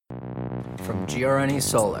From GRNE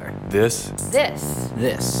Solar, This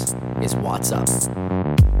this is What's Up.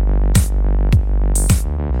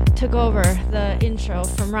 Took over the intro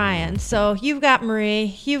from Ryan. So you've got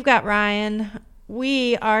Marie, you've got Ryan.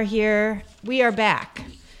 We are here. We are back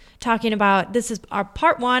talking about, this is our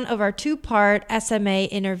part one of our two-part SMA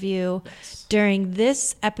interview. Yes. During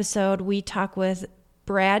this episode, we talk with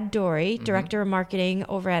Brad Dory, Director of Marketing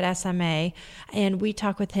over at SMA, and we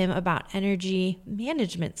talk with him about energy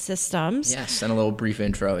management systems. Yes, and a little brief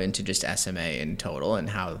intro into just SMA in total and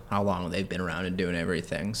how long they've been around and doing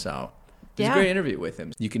everything. So it was a great interview with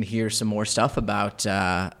him. You can hear some more stuff about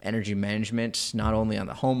energy management, not only on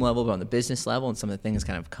the home level, but on the business level, and some of the things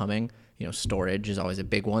kind of coming. You know, storage is always a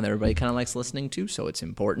big one that everybody kind of likes listening to, so it's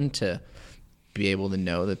important to be able to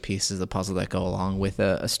know the pieces of the puzzle that go along with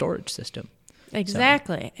a storage system.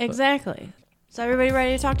 Exactly. So everybody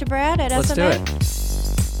ready to talk to Brad at Let's SMA? do it.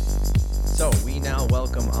 So we now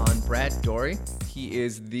welcome on Brad Dory. He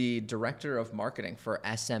is the Director of Marketing for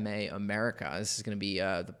SMA America. This is going to be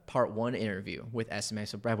the part one interview with SMA.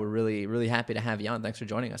 So Brad, we're really, really happy to have you on. Thanks for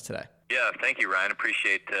joining us today. Yeah, thank you, Ryan.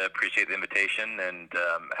 Appreciate the invitation, and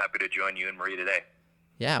happy to join you and Marie today.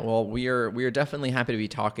 Yeah, well, we are definitely happy to be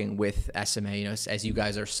talking with SMA. You know, as you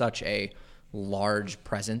guys are such a large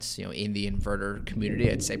presence, you know, in the inverter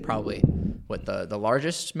community. I'd say probably the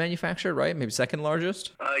largest manufacturer, right? Maybe second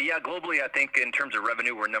largest. Yeah, globally, I think in terms of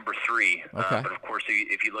revenue, we're number 3. Okay. But of course,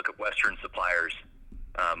 if you look at Western suppliers,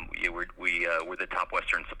 we're the top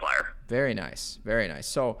Western supplier. Very nice, very nice.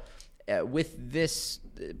 So with this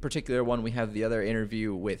particular one, we have the other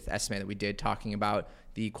interview with SMA that we did talking about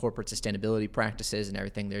the corporate sustainability practices and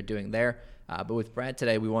everything they're doing there. But with Brad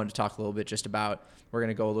today, we wanted to talk a little bit just about, we're going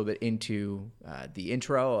to go a little bit into the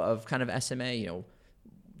intro of kind of SMA, you know,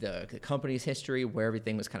 the company's history, where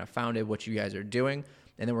everything was kind of founded, what you guys are doing.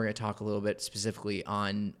 And then we're going to talk a little bit specifically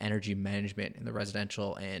on energy management in the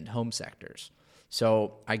residential and home sectors.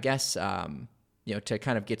 So I guess, you know, to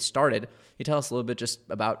kind of get started, you tell us a little bit just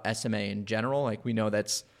about SMA in general. Like, we know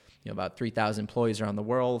that's, you know, about 3,000 employees around the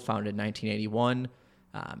world, founded in 1981.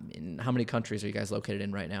 In how many countries are you guys located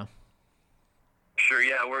in right now? Sure.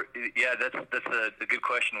 Yeah, that's a good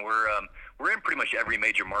question. We're in pretty much every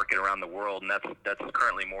major market around the world, and that's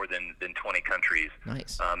currently more than 20 countries.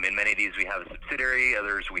 Nice. In many of these, we have a subsidiary.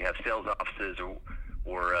 Others, we have sales offices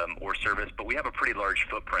or service, but we have a pretty large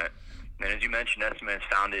footprint. And as you mentioned, SMA was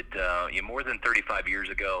founded more than 35 years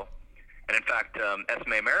ago. And in fact,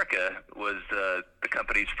 SMA America was the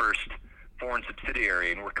company's first foreign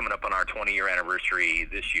subsidiary, and we're coming up on our 20-year anniversary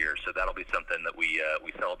this year. So that'll be something that we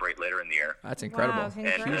celebrate later in the year. That's incredible. Wow,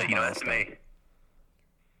 incredible. And SMA,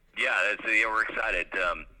 we're excited.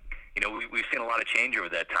 We've seen a lot of change over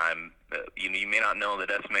that time. You may not know that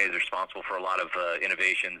SMA is responsible for a lot of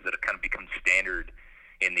innovations that have kind of become standard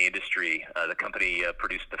in the industry. The company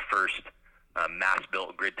produced the first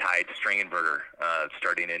mass-built grid-tied string inverter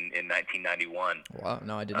starting in 1991. Wow,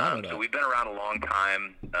 no, I did not know that. So we've been around a long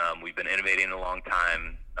time. We've been innovating a long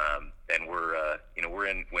time, and we're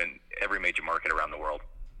in every major market around the world.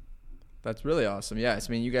 That's really awesome. Yeah,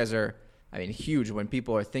 I mean, you guys are, huge. When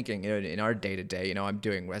people are thinking, you know, in our day-to-day, you know, I'm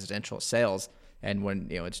doing residential sales, and when,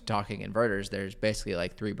 you know, it's talking inverters, there's basically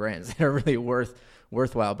like 3 brands that are really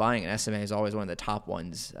worthwhile buying, and SMA is always one of the top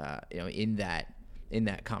ones, in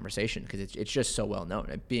that conversation, because it's just so well known.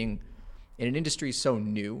 And being in an industry so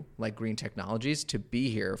new like green technologies, to be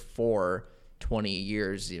here for 20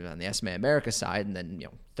 years, even on the SMA America side, and then, you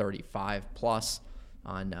know, 35 plus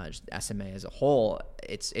on just SMA as a whole,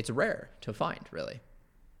 it's rare to find, really.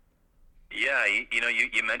 Yeah,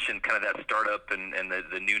 you mentioned kind of that startup and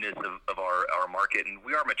the newness of our market, and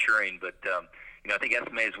we are maturing, but I think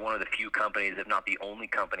SMA is one of the few companies, if not the only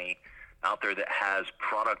company out there that has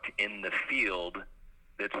product in the field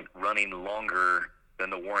that's running longer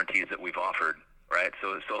than the warranties that we've offered, right?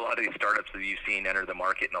 So a lot of these startups that you've seen enter the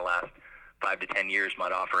market in the last 5 to 10 years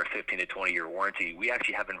might offer a 15 to 20 year warranty. We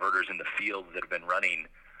actually have inverters in the field that have been running,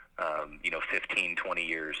 15, 20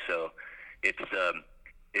 years. So it's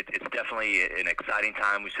definitely an exciting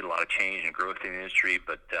time. We've seen a lot of change and growth in the industry,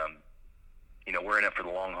 but we're in it for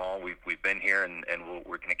the long haul. We've been here, and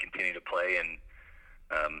we're going to continue to play. And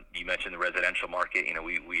you mentioned the residential market.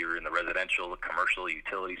 We are in the residential, the commercial,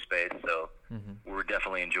 utility space. So we're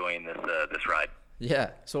definitely enjoying this ride.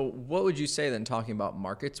 Yeah. So what would you say then, talking about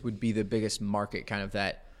markets, would be the biggest market kind of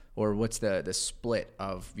that, or what's the split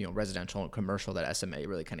of, residential and commercial that SMA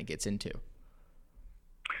really kind of gets into?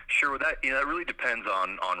 Sure. That really depends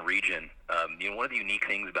on region. One of the unique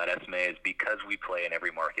things about SMA is because we play in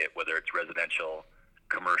every market, whether it's residential,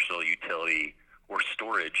 commercial, utility, or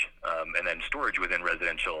storage, and then storage within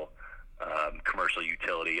residential, commercial,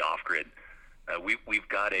 utility, off-grid. We've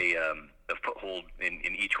got a foothold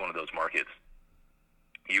in each one of those markets.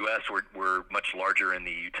 U.S., we're much larger in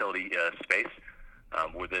the utility space.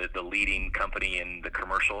 We're the leading company in the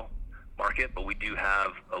commercial market, but we do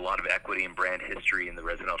have a lot of equity and brand history in the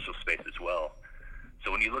residential space as well.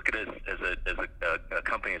 So when you look at us as a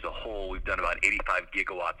company as a whole, we've done about 85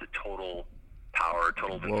 gigawatts of total power,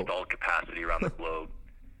 total installed capacity around the globe.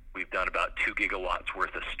 We've done about 2 gigawatts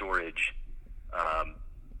worth of storage.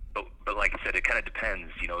 But like I said, it kind of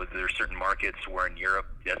depends. You know, there are certain markets where in Europe,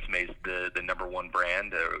 SMA is the number one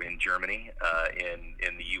brand. In Germany,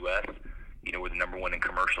 in the U.S., you know, we're the number one in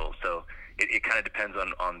commercial. So it kind of depends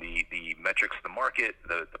on the metrics of the market,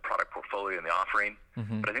 the product portfolio, and the offering.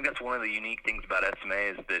 But I think that's one of the unique things about SMA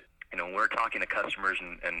is that, you know, when we're talking to customers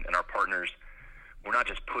and our partners, we're not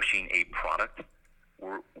just pushing a product.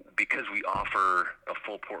 Because we offer a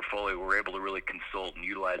full portfolio, we're able to really consult and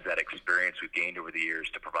utilize that experience we've gained over the years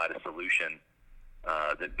to provide a solution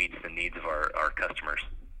that meets the needs of our customers.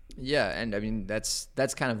 Yeah, and I mean that's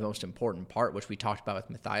kind of the most important part, which we talked about with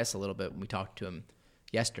Matthias a little bit when we talked to him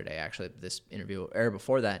yesterday. Actually, this interview or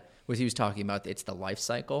before that was he was talking about it's the life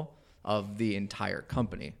cycle of the entire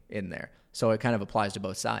company in there. So it kind of applies to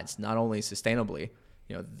both sides, not only sustainably.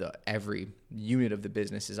 You know, every unit of the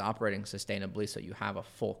business is operating sustainably, so you have a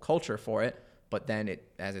full culture for it. But then,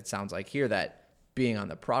 as it sounds like here, that being on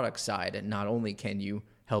the product side, and not only can you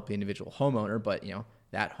help the individual homeowner, but you know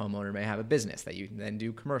that homeowner may have a business that you then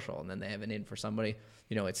do commercial, and then they have an in for somebody.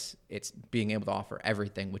 You know, it's being able to offer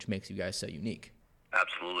everything, which makes you guys so unique.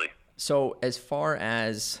 Absolutely. So as far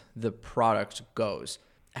as the product goes,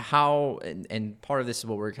 how and part of this is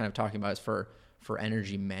what we're kind of talking about is for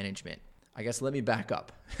energy management. I guess let me back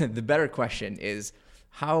up. The better question is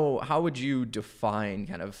how would you define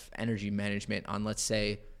kind of energy management on, let's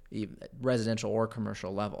say, residential or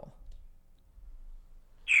commercial level?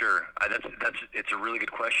 Sure, it's a really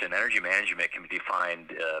good question. Energy management can be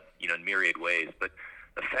defined, in myriad ways, but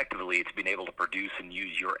effectively, it's being able to produce and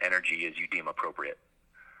use your energy as you deem appropriate.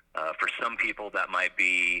 For some people, that might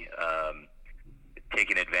be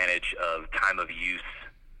taking advantage of time of use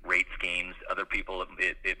rate schemes. Other people,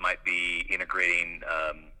 it might be integrating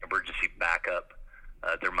emergency backup.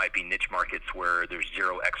 There might be niche markets where there's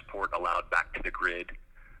zero export allowed back to the grid.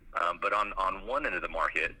 But on one end of the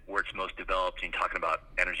market, where it's most developed, and talking about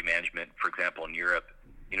energy management, for example, in Europe,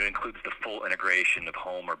 it includes the full integration of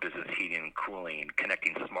home or business heating and cooling,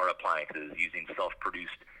 connecting smart appliances, using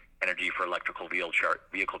self-produced energy for electrical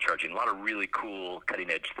vehicle charging. A lot of really cool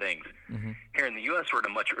cutting-edge things. Mm-hmm. Here in the U.S., we're at a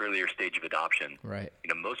much earlier stage of adoption. Right.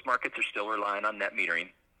 Most markets are still relying on net metering.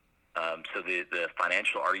 So the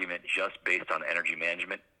financial argument just based on energy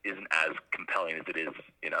management isn't as compelling as it is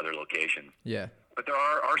in other locations. Yeah. But there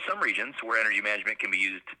are some regions where energy management can be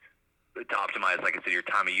used to optimize, like I said, your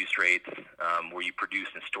time of use rates, where you produce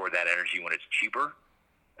and store that energy when it's cheaper.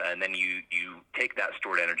 And then you take that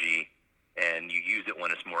stored energy and you use it when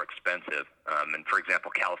it's more expensive. And for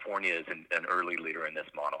example, California is an early leader in this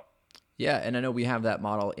model. Yeah, and I know we have that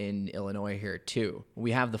model in Illinois here too.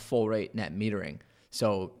 We have the full rate net metering.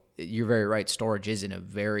 So you're very right. Storage is in a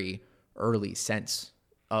very early sense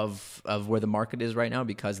of where the market is right now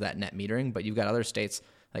because of that net metering. But you've got other states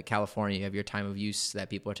like California, you have your time of use that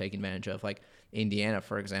people are taking advantage of. Like Indiana,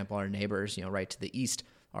 for example, our neighbors, right to the east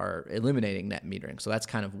are eliminating net metering. So that's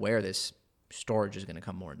kind of where this storage is going to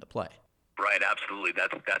come more into play. Right, absolutely.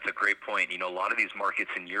 That's a great point. A lot of these markets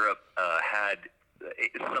in Europe had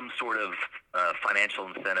some sort of financial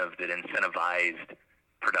incentive that incentivized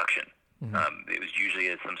production. Mm-hmm. It was usually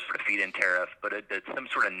some sort of feed-in tariff, but it's some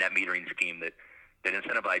sort of net metering scheme that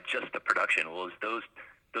incentivized just the production. Well, as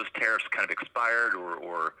those tariffs kind of expired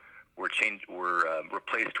or were changed, were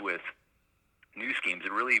replaced with new schemes,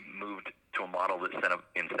 it really moved to a model that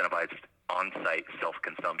incentivized on-site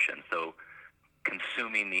self-consumption. So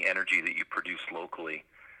consuming the energy that you produce locally.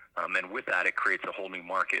 And with that, it creates a whole new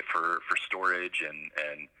market for storage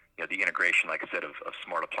and the integration, like I said, of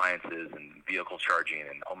smart appliances and vehicle charging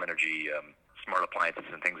and home energy, smart appliances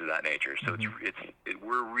and things of that nature. So mm-hmm.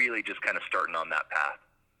 We're really just kind of starting on that path.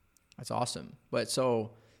 That's awesome. But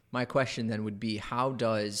so my question then would be, how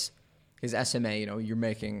does SMA, you're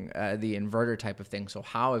making the inverter type of thing. So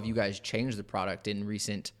how have you guys changed the product in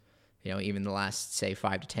recent, even the last, say,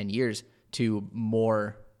 5 to 10 years to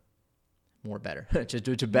more better,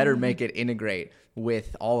 to better make it integrate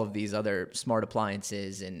with all of these other smart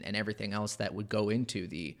appliances and everything else that would go into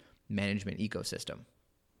the management ecosystem?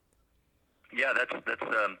 Yeah, that's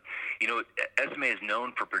SMA is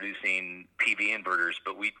known for producing PV inverters,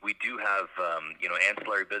 but we do have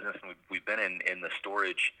ancillary business, and we've been in the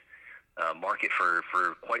storage market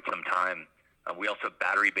for quite some time. We also have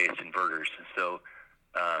battery-based inverters. So,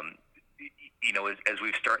 as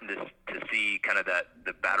we've started to see kind of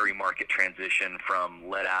the battery market transition from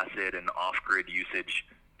lead acid and off-grid usage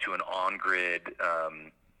to an on-grid,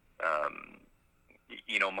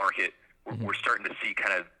 market, we're starting to see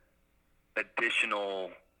kind of additional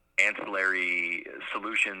ancillary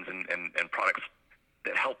solutions and products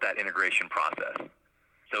that help that integration process.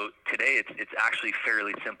 So today it's actually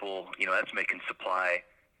fairly simple. SMA can supply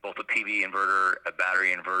both a PV inverter, a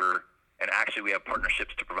battery inverter, and actually we have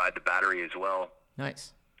partnerships to provide the battery as well.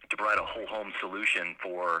 Nice. To provide a whole home solution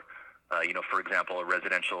for, for example, a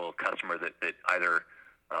residential customer that either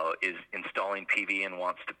is installing PV and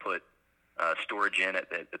wants to put storage in at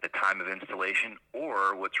the time of installation,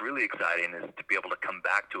 or what's really exciting is to be able to come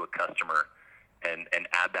back to a customer and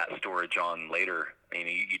add that storage on later.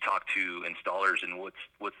 You talk to installers, and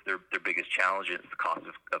what's their biggest challenge is the cost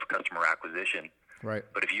of customer acquisition. Right.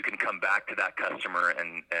 But if you can come back to that customer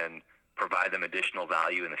and provide them additional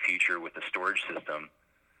value in the future with the storage system,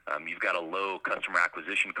 you've got a low customer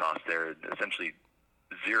acquisition cost there, essentially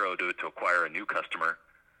zero to acquire a new customer.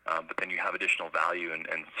 But then you have additional value and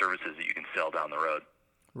services that you can sell down the road.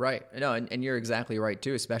 Right. No, and you're exactly right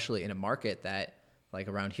too, especially in a market that, like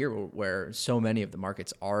around here, where so many of the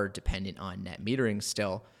markets are dependent on net metering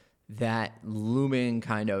still, that looming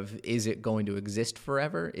kind of, is it going to exist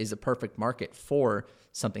forever, is a perfect market for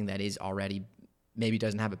something that is already, maybe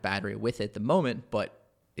doesn't have a battery with it at the moment, but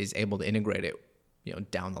is able to integrate it,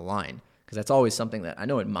 down the line. Because that's always something that I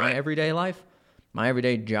know in my everyday life, my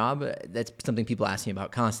everyday job, that's something people ask me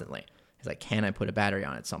about constantly. It's like, can I put a battery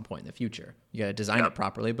on at some point in the future? You got to design it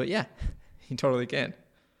properly, but yeah, you totally can.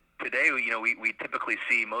 Today, we typically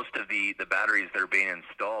see most of the batteries that are being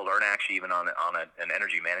installed aren't actually even on an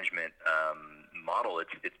energy management model.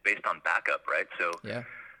 It's based on backup, right? So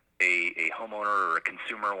a homeowner or a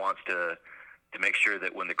consumer wants to make sure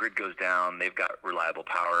that when the grid goes down, they've got reliable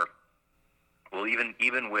power. Well,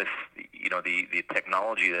 even with the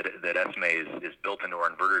technology that SMA is built into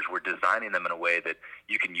our inverters, we're designing them in a way that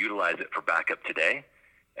you can utilize it for backup today.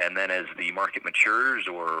 And then as the market matures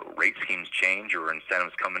or rate schemes change or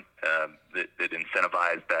incentives come that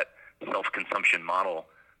incentivize that self-consumption model,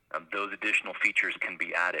 those additional features can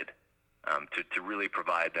be added to really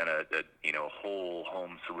provide then a whole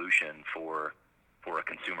home solution for a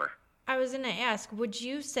consumer. I was going to ask, would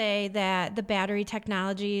you say that the battery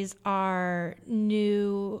technologies are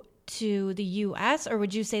new to the U.S., or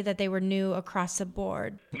would you say that they were new across the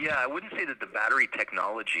board? Yeah, I wouldn't say that the battery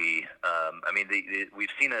technology, we've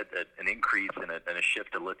seen an increase and a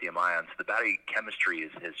shift to lithium ions. The battery chemistry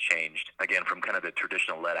has changed, again, from kind of the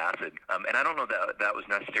traditional lead acid. And I don't know that was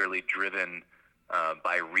necessarily driven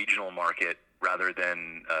by regional market rather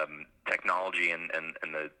than technology and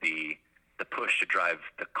the push to drive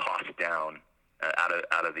the cost down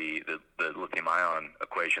out of the lithium ion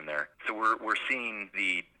equation there. So we're seeing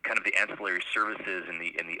the kind of the ancillary services and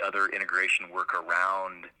the other integration work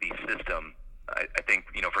around the system. I think,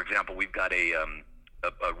 for example, we've got a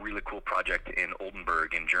really cool project in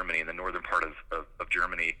Oldenburg in Germany, in the northern part of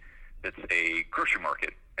Germany. It's a grocery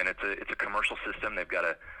market, and it's a commercial system. They've got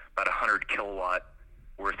about 100 kilowatt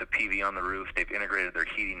worth of PV on the roof. They've integrated their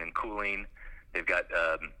heating and cooling. They've got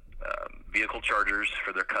vehicle chargers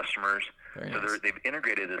for their customers. So they've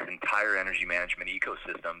integrated this entire energy management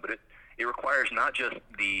ecosystem, but it requires not just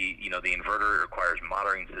the inverter. It requires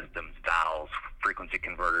monitoring systems, valves, frequency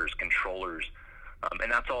converters, controllers,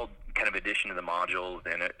 and that's all kind of addition to the modules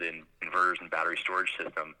and the inverters and battery storage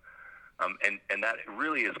system. And that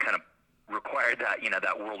really is kind of required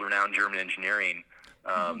that world-renowned German engineering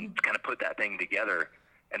to kind of put that thing together.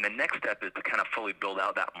 And the next step is to kind of fully build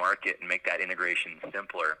out that market and make that integration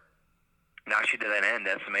simpler. And actually, to that end,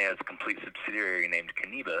 SMA has a complete subsidiary named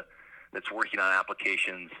Caniba that's working on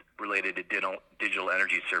applications related to digital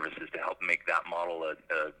energy services to help make that model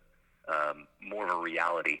more of a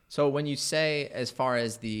reality. So when you say, as far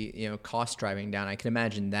as the cost driving down, I can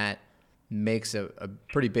imagine that makes a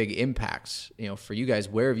pretty big impact. For you guys,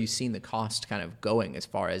 where have you seen the cost kind of going as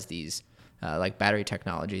far as these like battery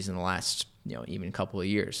technologies in the last even a couple of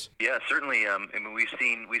years? Yeah, certainly. We've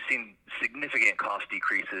seen significant cost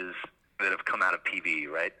decreases that have come out of PV,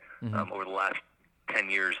 right? Over the last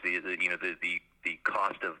 10 years, the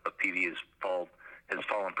cost of PV has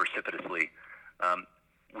fallen precipitously.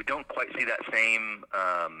 We don't quite see that same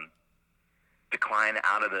decline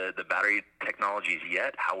out of the battery technologies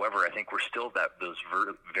yet. However, I think we're still at those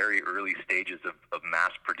very early stages of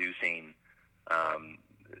mass producing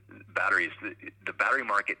batteries. The battery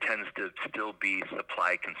market tends to still be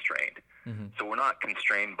supply constrained. So we're not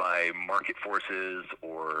constrained by market forces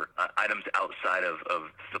or or items outside of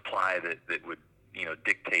supply that would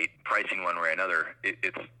dictate pricing one way or another.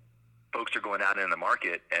 It's folks are going out in the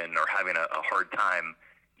market and are having a hard time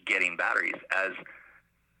getting batteries.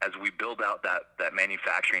 As we build out that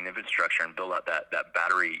manufacturing infrastructure and build out that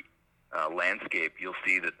battery landscape, you'll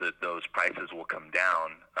see that those prices will come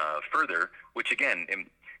down further, which again,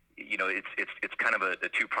 it's kind of a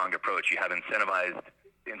two-pronged approach. You have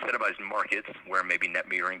incentivized markets where maybe net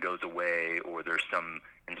metering goes away, or there's some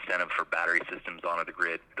incentive for battery systems onto the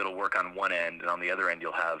grid that'll work on one end, and on the other end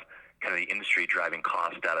you'll have kind of the industry driving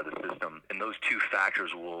cost out of the system. And those two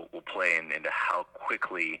factors will play into how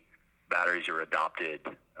quickly batteries are adopted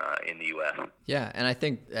in the U.S. Yeah, and I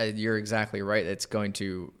think you're exactly right. It's going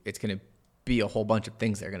to be a whole bunch of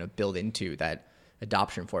things that are going to build into that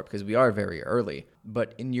adoption for it, because we are very early.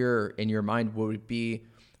 But in your mind,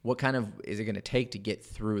 what kind of is it going to take to get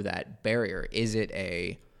through that barrier? Is it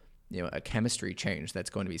a chemistry change that's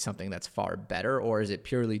going to be something that's far better, or is it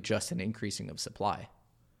purely just an increasing of supply?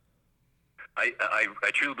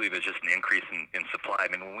 I truly believe it's just an increase in supply. I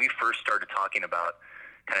mean, when we first started talking about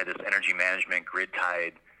kind of this energy management,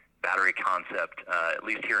 grid-tied battery concept, at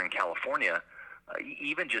least here in California,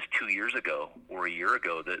 even just 2 years ago or a year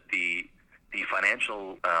ago, that the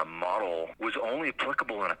financial model was only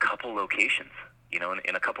applicable in a couple locations.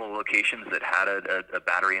 In a couple of locations that had a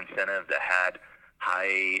battery incentive, that had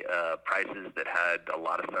high prices, that had a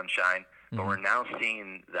lot of sunshine. Mm-hmm. But we're now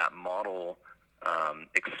seeing that model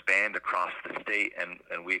expand across the state,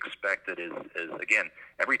 and we expect that is again,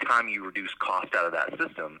 every time you reduce cost out of that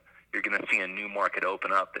system, you're going to see a new market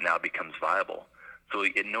open up that now becomes viable. So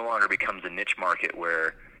it no longer becomes a niche market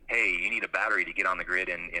where, hey, you need a battery to get on the grid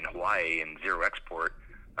in Hawaii and zero export,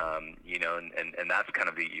 and that's kind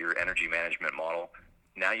of your energy management model.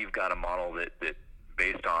 Now you've got a model that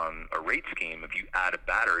based on a rate scheme, if you add a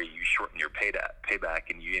battery, you shorten your payback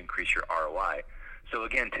and you increase your ROI. So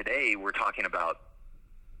again, today we're talking about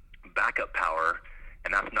backup power,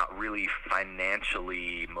 and that's not really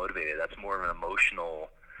financially motivated. That's more of an emotional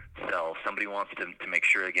sell. Somebody wants to make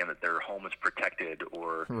sure, again, that their home is protected,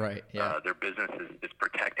 or right, yeah. Their business is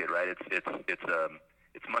protected, right?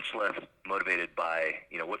 It's much less motivated by,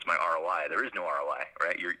 what's my ROI? There is no ROI,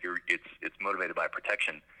 right? It's motivated by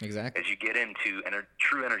protection. Exactly. As you get into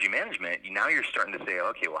true energy management, now you're starting to say,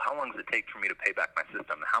 okay, well, how long does it take for me to pay back my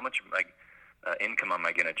system? How much income am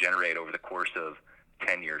I going to generate over the course of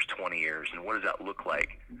 10 years, 20 years, and what does that look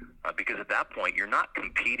like? Because at that point, you're not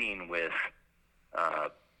competing with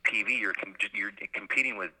PV, you're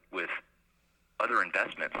competing with other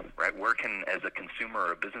investments, right? Where as a consumer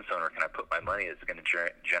or a business owner, can I put my money that's going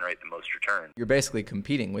to generate the most return? You're basically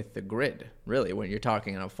competing with the grid, really, when you're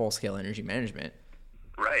talking on full-scale energy management.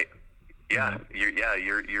 Right. Yeah.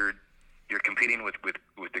 You're competing with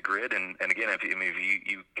the grid, and again, if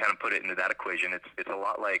you kind of put it into that equation, it's a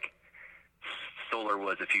lot like solar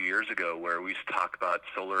was a few years ago, where we used to talk about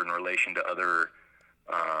solar in relation to other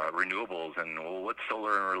renewables, and what's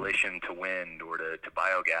solar in relation to wind or to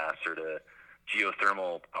biogas or to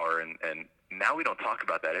geothermal power, and now we don't talk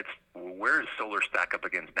about that. It's where does solar stack up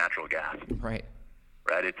against natural gas? Right.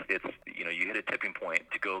 It's you hit a tipping point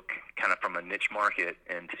to go kind of from a niche market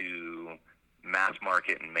into mass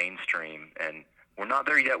market and mainstream, and we're not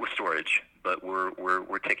there yet with storage, but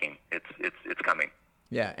we're ticking. It's coming.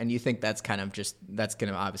 Yeah, and you think that's going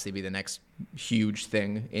to obviously be the next huge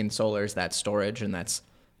thing in solar, is that storage, and that's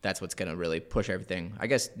what's going to really push everything. I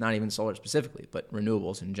guess not even solar specifically, but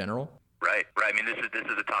renewables in general. Right. I mean, this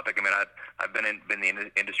is a topic. I mean, I've been in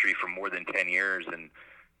the industry for more than 10 years, and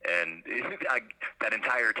that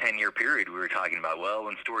entire 10-year period we were talking about, well,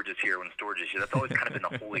 when storage is here, that's always kind of been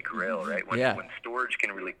the holy grail, right? When storage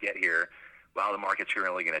can really get here, wow, the market's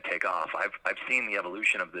really going to take off. I've seen the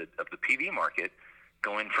evolution of the PV market,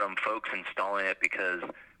 going from folks installing it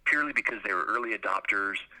purely because they were early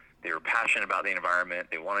adopters, they were passionate about the environment,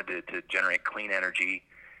 they wanted to generate clean energy,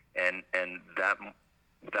 and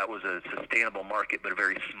that was a sustainable market, but a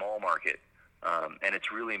very small market. And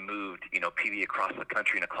it's really moved, PV across the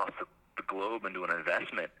country and across the globe into an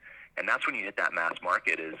investment. And that's when you hit that mass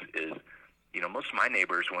market is most of my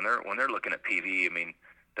neighbors, when they're looking at PV, I mean,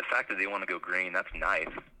 the fact that they want to go green, that's nice.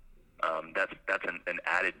 That's an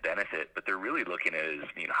added benefit, but they're really looking at is,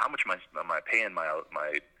 how much am I paying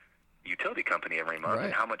my utility company every month, right,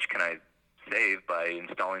 and how much can I save by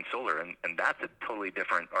installing solar? And that's a totally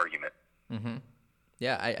different argument. Mm-hmm.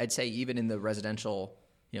 Yeah, I'd say even in the residential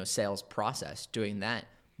sales process, doing that,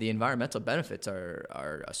 the environmental benefits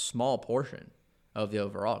are a small portion of the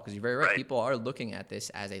overall, because you're very right. People are looking at this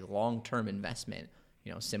as a long-term investment,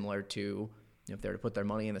 similar to if they were to put their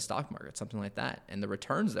money in the stock market, something like that. And the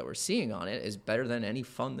returns that we're seeing on it is better than any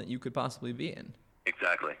fund that you could possibly be in.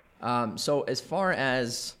 Exactly. So as far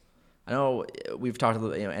as, I know we've talked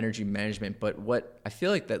about, energy management, but what I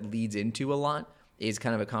feel like that leads into a lot is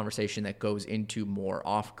kind of a conversation that goes into more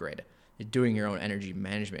off-grid, doing your own energy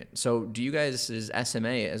management. So do you guys, as SMA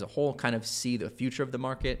as a whole, kind of see the future of the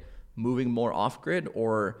market moving more off-grid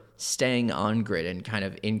or staying on-grid and kind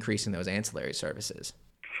of increasing those ancillary services?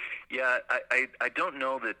 Yeah, I don't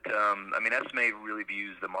know that, SMA really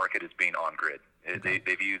views the market as being on-grid. Okay.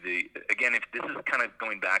 They view again, if this is kind of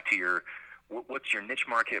going back to what's your niche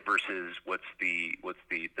market versus what's the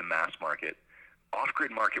mass market.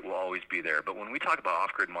 Off-grid market will always be there, but when we talk about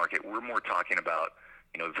off-grid market, we're more talking about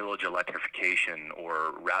village electrification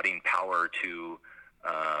or routing power to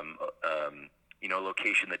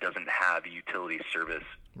location that doesn't have utility service.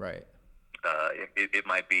 Right. It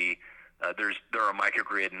might be there are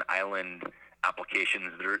microgrid and island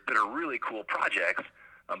applications that are really cool projects,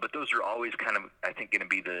 but those are always kind of, I think, going to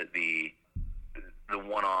be the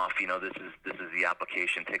one-off. This is the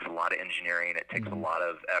application. It takes a lot of engineering. It takes a lot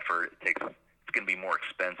of effort. It's going to be more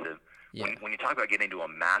expensive. Yeah. When you talk about getting into a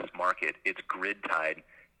mass market, it's grid tied.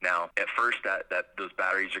 Now, at first, that those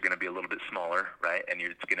batteries are going to be a little bit smaller, right? And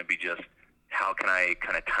it's going to be just, how can I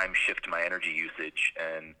kind of time shift my energy usage?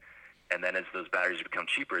 And then as those batteries become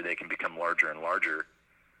cheaper, they can become larger and larger.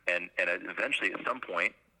 And eventually, at some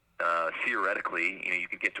point, theoretically, you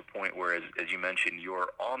could get to a point where, as you mentioned, you're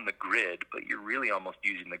on the grid, but you're really almost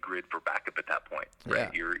using the grid for backup at that point, right?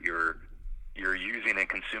 Yeah. You're using and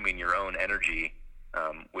consuming your own energy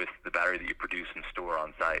with the battery that you produce and store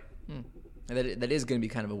on site. And that is going to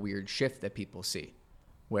be kind of a weird shift that people see,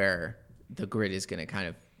 where the grid is going to kind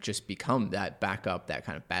of just become that backup that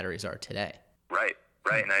kind of batteries are today. Right.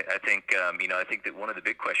 And I think that one of the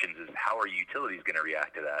big questions is, how are utilities going to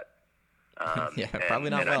react to that? Probably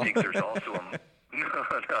not well. I think there's also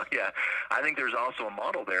I think there's also a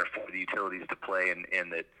model there for the utilities to play in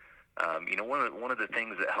that. One of the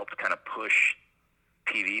things that helped kind of push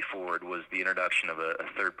PV forward was the introduction of a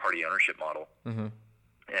third-party ownership model. Mm-hmm.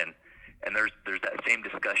 And there's that same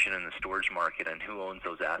discussion in the storage market and who owns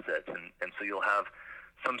those assets. And so you'll have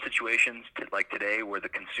some situations like today where the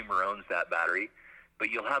consumer owns that battery, but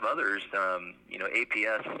you'll have others.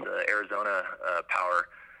 APS, Arizona Power,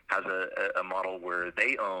 has a model where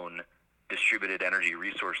they own distributed energy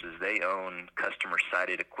resources. They own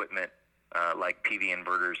customer-sided equipment like PV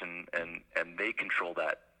inverters, and they control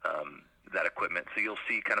that equipment. So you'll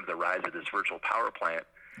see kind of the rise of this virtual power plant.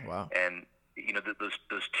 Wow. And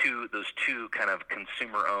those two kind of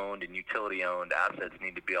consumer-owned and utility-owned assets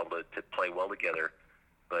need to be able to play well together.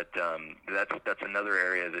 But that's another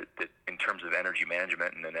area that in terms of energy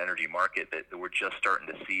management and an energy market that we're just starting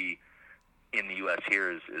to see in the U.S.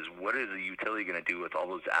 here is what is the utility going to do with all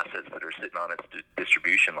those assets that are sitting on its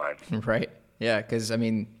distribution lines? Right. Yeah, because,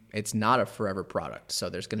 it's not a forever product. So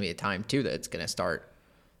there's going to be a time, too, that they're going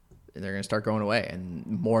to start going away and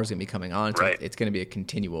more is going to be coming on. So it's going to be a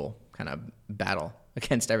continual kind of battle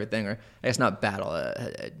against everything, or I guess not battle,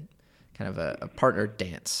 kind of a partner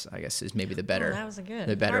dance, I guess, is maybe the better, that was a good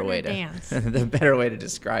the better partner way dance. The better way to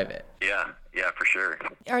describe it. Yeah, for sure.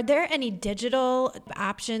 Are there any digital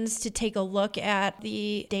options to take a look at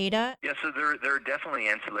the data? Yeah, so there are definitely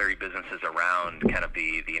ancillary businesses around kind of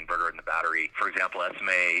the inverter and the battery. For example,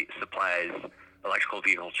 SMA supplies electrical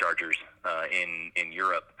vehicle chargers in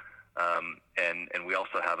Europe. And we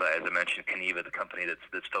also have, as I mentioned, Kaniva, the company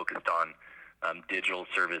that's focused on digital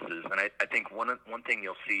services. And I think one thing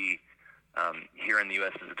you'll see here in the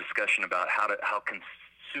U.S. is a discussion about how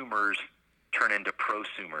consumers turn into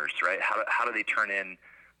prosumers, right? How do they turn in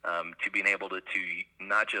to being able to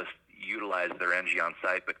not just utilize their energy on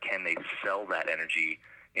site, but can they sell that energy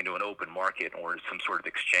into an open market or some sort of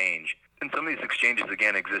exchange? And some of these exchanges,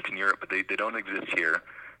 again, exist in Europe, but they don't exist here.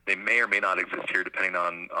 They may or may not exist here depending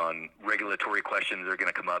on regulatory questions that are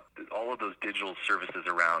going to come up. All of those digital services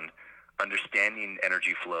around understanding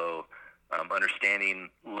energy flow, understanding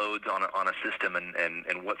loads on a system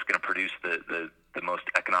and what's going to produce the most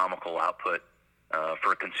economical output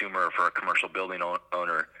for a consumer or for a commercial building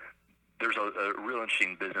owner. There's a real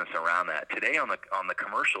interesting business around that. Today on the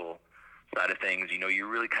commercial side of things, you're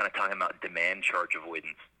really kind of talking about demand charge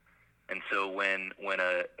avoidance. And so when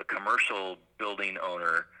a commercial building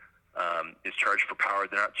owner is charged for power,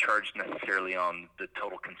 they're not charged necessarily on the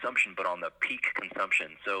total consumption, but on the peak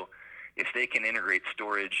consumption. So if they can integrate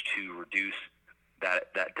storage to reduce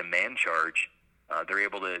that demand charge, they're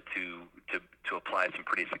able to apply some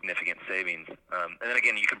pretty significant savings. And then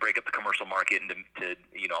again, you can break up the commercial market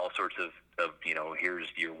into all sorts of here's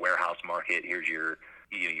your warehouse market, here's your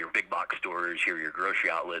your big box stores, here are your grocery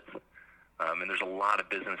outlets, and there's a lot of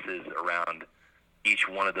businesses around each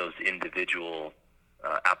one of those individual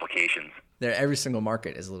applications. Every single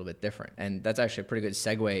market is a little bit different, and that's actually a pretty good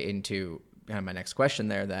segue into kind of my next question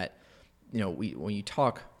there. That when you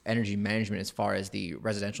talk energy management as far as the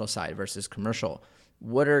residential side versus commercial,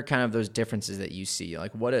 what are kind of those differences that you see?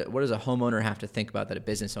 Like what does a homeowner have to think about that a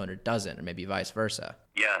business owner doesn't, or maybe vice versa?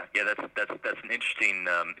 Yeah, that's an interesting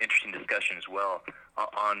discussion as well.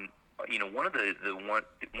 On one of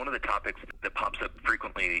the topics that pops up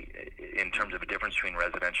frequently in terms of a difference between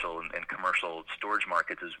residential and commercial storage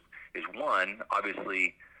markets is one,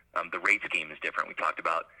 obviously the rate scheme is different. We talked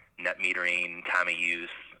about net metering, time of use,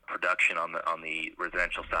 production on the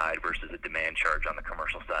residential side versus a demand charge on the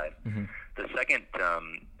commercial side. Mm-hmm. The second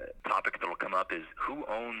topic that will come up is who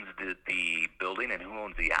owns the building and who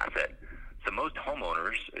owns the asset. So most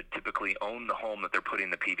homeowners typically own the home that they're putting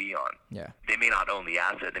the PV on. Yeah. They may not own the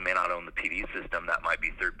asset. They may not own the PV system. That might be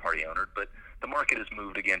third-party owned. But the market has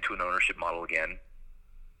moved again to an ownership model again.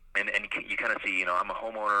 And you kind of see, I'm a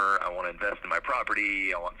homeowner. I want to invest in my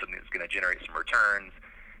property. I want something that's going to generate some returns.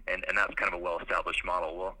 And that's kind of a well-established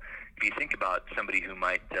model. Well, if you think about somebody who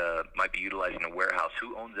might be utilizing a warehouse,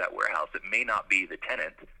 who owns that warehouse? It may not be the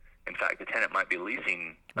tenant. In fact, the tenant might be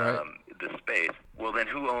leasing the space. Well, then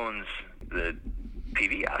who owns the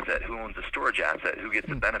PV asset? Who owns the storage asset? Who gets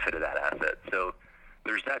the benefit of that asset? So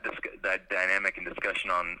there's that dynamic and discussion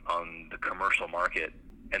on the commercial market.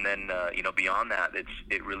 And then, beyond that,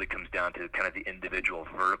 it really comes down to kind of the individual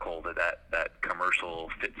vertical that commercial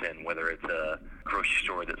fits in, whether it's a grocery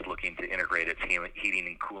store that's looking to integrate its heating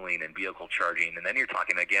and cooling and vehicle charging. And then you're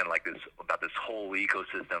talking, again, about this whole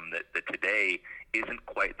ecosystem that today isn't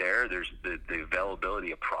quite there. There's the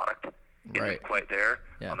availability of product isn't quite there.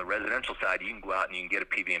 Yeah. On the residential side, you can go out and you can get a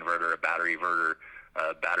PV inverter, a battery inverter,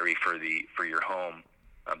 a battery for your home.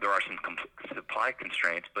 There are some supply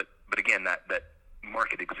constraints, but again, that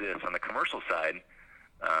market exists. On the commercial side,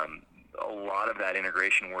 a lot of that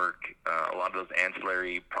integration work, a lot of those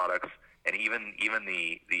ancillary products, and even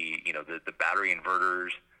the battery inverters,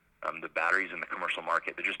 the batteries in the commercial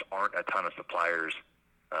market, there just aren't a ton of suppliers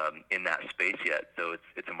in that space yet. So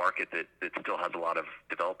it's a market that still has a lot of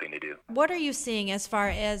developing to do. What are you seeing as far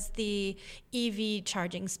as the EV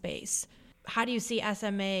charging space? How do you see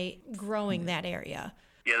SMA growing that area?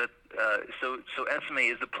 Yeah, so SMA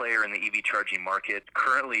is a player in the EV charging market.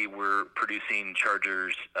 Currently, we're producing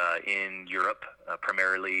chargers in Europe,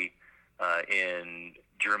 primarily in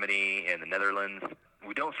Germany and the Netherlands.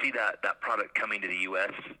 We don't see that product coming to the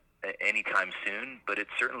U.S. anytime soon, but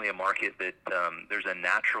it's certainly a market that there's a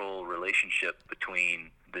natural relationship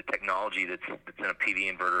between the technology that's in a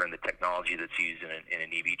PV inverter and the technology that's used in an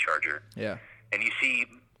EV charger. Yeah. And you see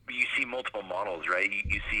multiple models, right?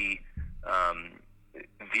 You see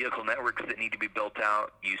vehicle networks that need to be built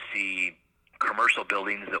out. You see commercial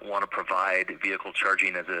buildings that want to provide vehicle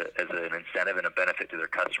charging as an incentive and a benefit to their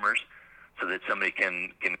customers, so that somebody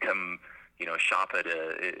can come, shop at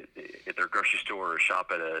their grocery store or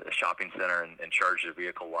shop at a shopping center and charge their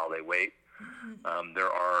vehicle while they wait. Mm-hmm. There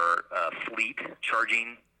are fleet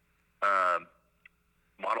charging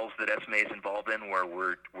models that SMA is involved in, where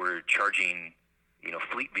we're charging,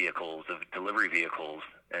 fleet vehicles of delivery vehicles,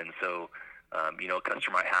 and so. A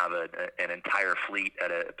customer might have an entire fleet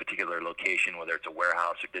at a particular location, whether it's a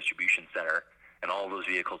warehouse or distribution center, and all those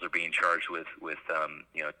vehicles are being charged with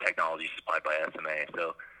technology supplied by SMA.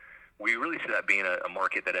 So we really see that being a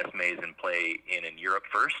market that SMA is in play in Europe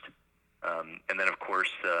first. And then, of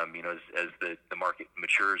course, as the market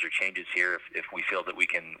matures or changes here, if we feel that we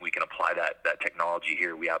can apply that technology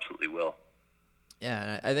here, we absolutely will.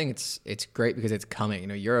 Yeah, I think it's great because it's coming.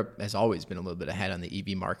 Europe has always been a little bit ahead on the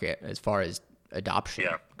EV market as far as adoption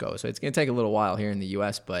goes. So it's going to take a little while here in the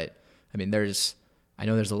U.S., but I mean, I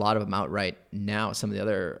know there's a lot of them out right now. Some of the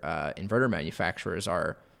other inverter manufacturers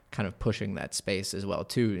are kind of pushing that space as well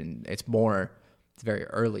too, and it's very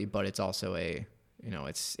early, but it's also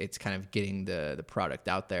it's kind of getting the product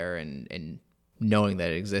out there and knowing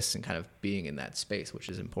that it exists and kind of being in that space, which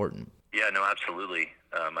is important. Yeah, no, absolutely.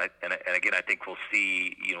 And again, I think we'll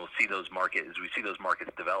see those markets, as we see those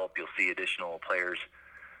markets develop, you'll see additional players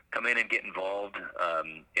come in and get involved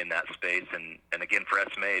in that space. And again, for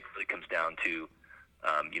SMA, it really comes down to,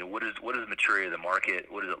 what is the maturity of the market?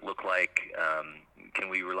 What does it look like? Can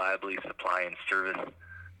we reliably supply and service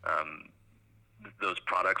those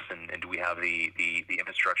products? And do we have the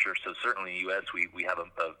infrastructure? So certainly in the U.S., we have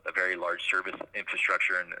a very large service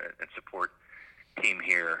infrastructure and support team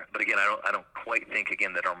here. But again, I don't quite think,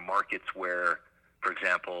 again, that our markets where, for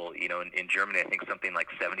example, in Germany, I think something like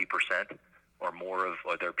 70% or more of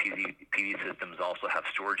their PV systems also have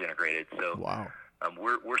storage integrated. So Wow.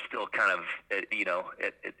 We're still kind of at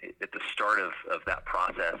the start of that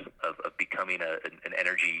process of becoming an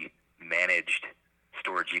energy managed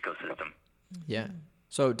storage ecosystem. Yeah.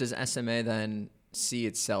 So does SMA then see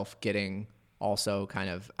itself getting also kind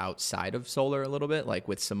of outside of solar a little bit, like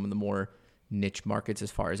with some of the more niche markets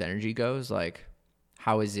as far as energy goes? Like,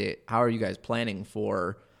 how are you guys planning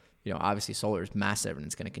for, obviously solar is massive and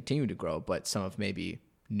it's going to continue to grow, but some of maybe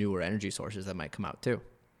newer energy sources that might come out too?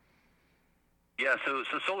 Yeah, so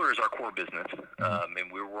solar is our core business,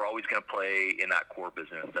 and we're always going to play in that core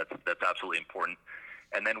business. That's absolutely important.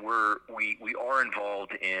 And then we are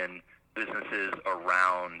involved in businesses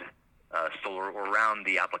around solar or around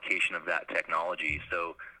the application of that technology.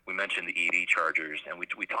 So we mentioned the EV chargers, and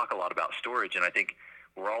we talk a lot about storage, and I think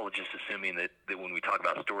we're all just assuming that when we talk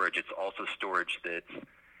about storage, it's also storage that's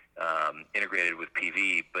integrated with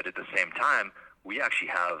PV. But at the same time, we actually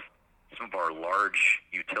have some of our large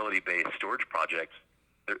utility-based storage projects.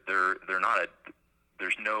 They're not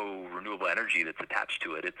there's no renewable energy that's attached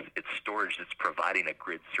to it. It's storage that's providing a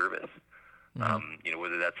grid service.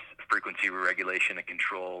 Whether that's frequency regulation and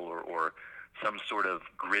control or some sort of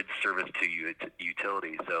grid service to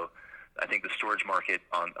utility. So I think the storage market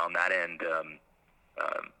on that end,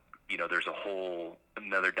 there's a whole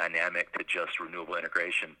another dynamic to just renewable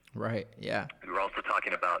integration. Right. Yeah. We were also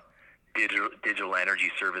talking about digital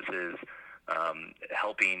energy services,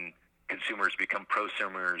 helping consumers become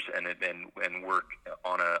prosumers and work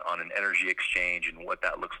on an energy exchange and what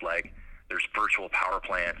that looks like. There's virtual power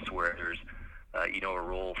plants where there's a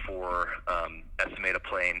role for SMA to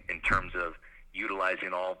play in terms of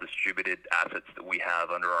utilizing all distributed assets that we have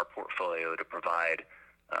under our portfolio to provide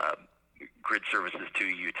grid services to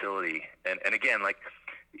utility. And again, like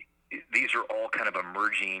these are all kind of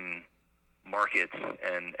emerging markets,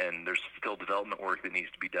 and there's still development work that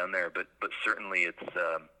needs to be done there. But certainly it's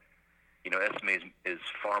SMA is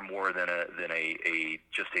far more than a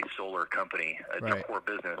just a solar company. It's Right. a core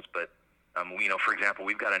business, but for example,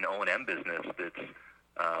 we've got an O&M business that's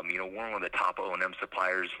we're one of the top O&M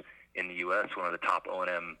suppliers in the U.S., one of the top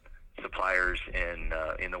O&M suppliers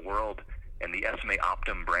in the world, and the SMA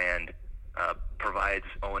Optum brand provides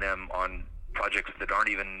O&M on projects that aren't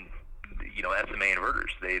even SMA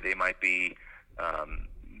inverters. They might be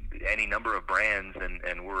any number of brands,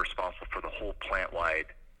 and we're responsible for the whole plant-wide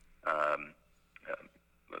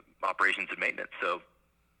operations and maintenance. So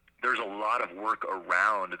there's a lot of work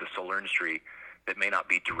around the solar industry that may not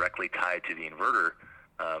be directly tied to the inverter,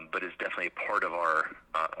 but is definitely a part of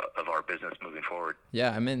our business moving forward.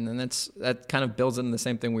 Yeah, and that kind of builds into the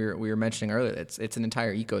same thing we were mentioning earlier. It's an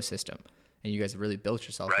entire ecosystem, and you guys have really built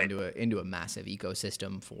yourself Right. into a massive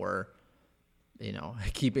ecosystem for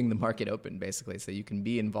keeping the market open, basically, so you can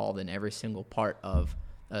be involved in every single part of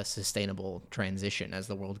a sustainable transition as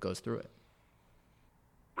the world goes through it.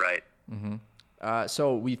 Right.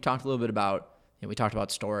 So we've talked a little bit about, we talked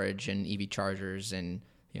about storage and EV chargers and,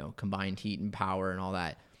 combined heat and power and all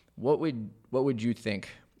that. What would you think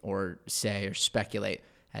or say or speculate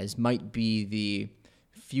as might be the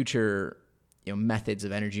future, methods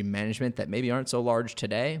of energy management that maybe aren't so large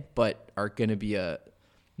today, but are going to be a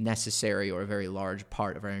necessary or a very large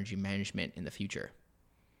part of our energy management in the future?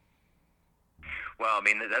 Well, I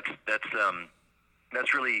mean,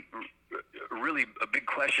 that's really a big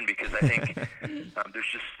question, because I think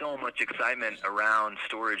there's just so much excitement around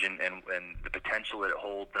storage and the potential that it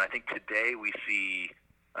holds. And I think today we see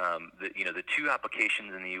the two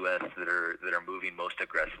applications in the U.S. that are moving most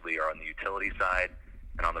aggressively are on the utility side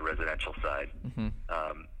and on the residential side.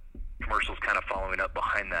 Commercial's kind of following up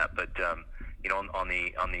behind that, but on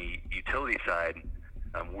the utility side,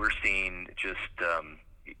 we're seeing just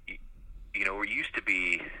where used to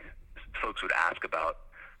be folks would ask about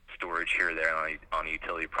storage here or there on a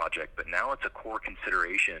utility project, but now it's a core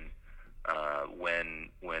consideration when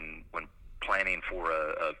planning for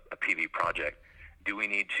a PV project. Do we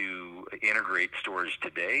need to integrate storage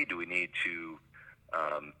today? Do we need to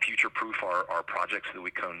future-proof our projects so that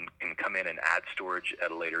we can come in and add storage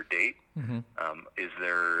at a later date? Is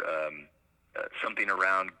there something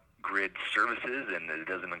around grid services, and it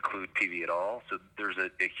doesn't include PV at all? So there's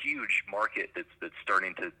a huge market that's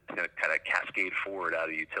starting to kind of cascade forward out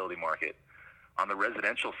of the utility market. On the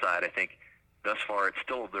residential side, I think thus far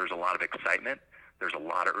there's a lot of excitement. There's a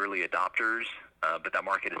lot of early adopters, but that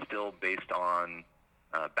market is still based on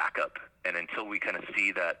backup. And until we kind of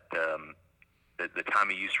see that the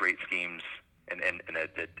time of use rate schemes and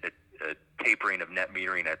a tapering of net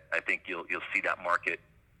metering, I think you'll see that market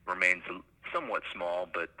remains somewhat small,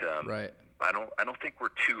 but Right. I don't think we're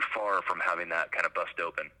too far from having that kind of bust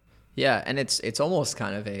open. Yeah, and it's almost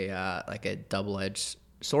kind of a like a double-edged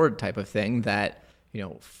sword type of thing that,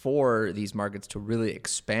 for these markets to really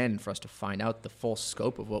expand, for us to find out the full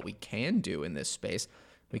scope of what we can do in this space,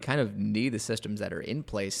 we kind of need the systems that are in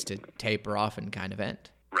place to taper off and kind of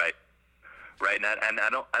end. Right. And I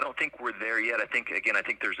don't think we're there yet. I think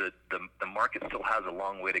there's the market still has a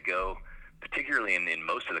long way to go, particularly in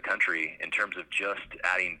most of the country, in terms of just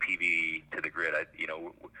adding PV to the grid.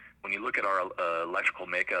 When you look at our electrical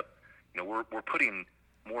makeup, we're putting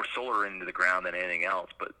more solar into the ground than anything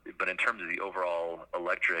else. But in terms of the overall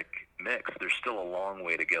electric mix, there's still a long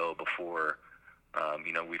way to go before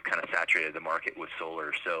we've kind of saturated the market with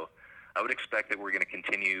solar. So I would expect that we're going to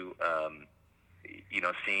continue,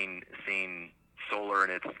 seeing solar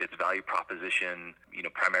and its value proposition,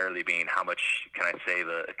 primarily being how much can I save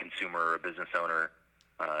a consumer or a business owner.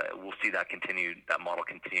 We'll see that model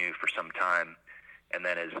continue for some time. And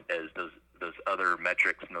then as those other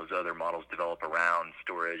metrics and those other models develop around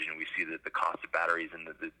storage, and we see that the cost of batteries and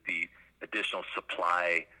the additional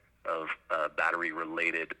supply of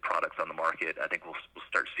battery-related products on the market, I think we'll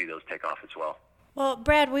start to see those take off as well. Well,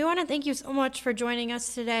 Brad, we want to thank you so much for joining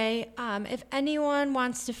us today. If anyone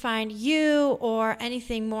wants to find you or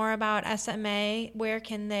anything more about SMA, where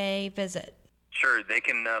can they visit? Sure. They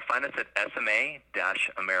can find us at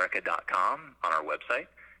sma-america.com on our website.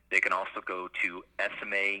 They can also go to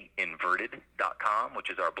smainverted.com, which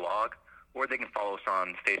is our blog, or they can follow us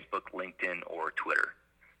on Facebook, LinkedIn, or Twitter.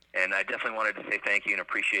 And I definitely wanted to say thank you and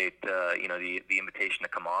appreciate the invitation to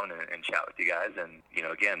come on and chat with you guys. And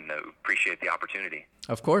again, appreciate the opportunity.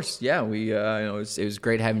 Of course, yeah. We it was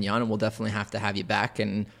great having you on, and we'll definitely have to have you back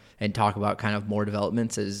and talk about kind of more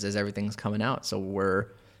developments as everything's coming out. So we're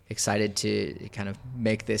excited to kind of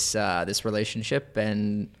make this relationship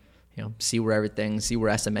and see where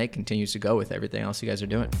SMA continues to go with everything else you guys are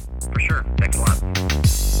doing. For sure. Thanks a lot.